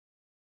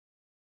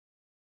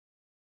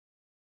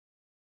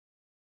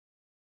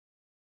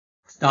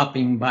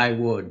Stopping by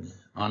woods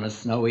on a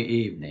snowy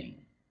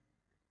evening.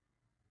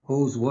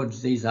 Whose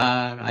woods these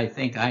are, I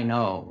think I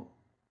know.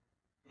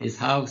 His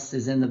house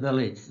is in the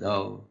village,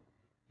 though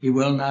he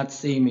will not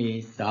see me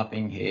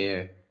stopping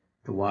here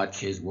to watch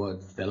his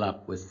woods fill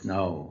up with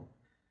snow.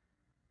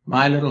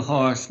 My little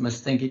horse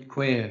must think it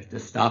queer to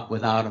stop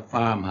without a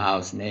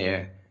farmhouse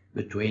near,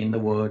 between the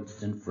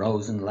woods and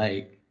frozen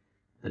lake,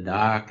 the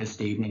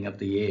darkest evening of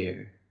the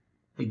year.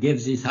 He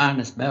gives his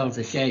harness bells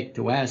a shake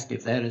to ask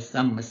if there is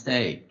some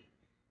mistake.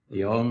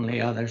 The only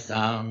other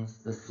sounds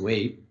the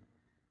sweep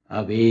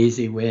of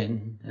easy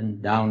wind and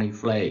downy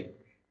flake.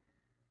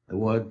 The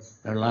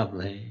woods are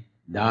lovely,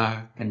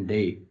 dark and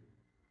deep,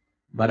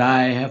 but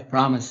I have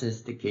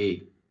promises to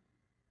keep,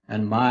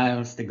 and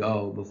miles to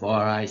go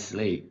before I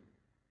sleep,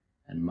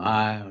 and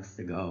miles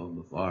to go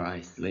before I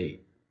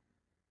sleep.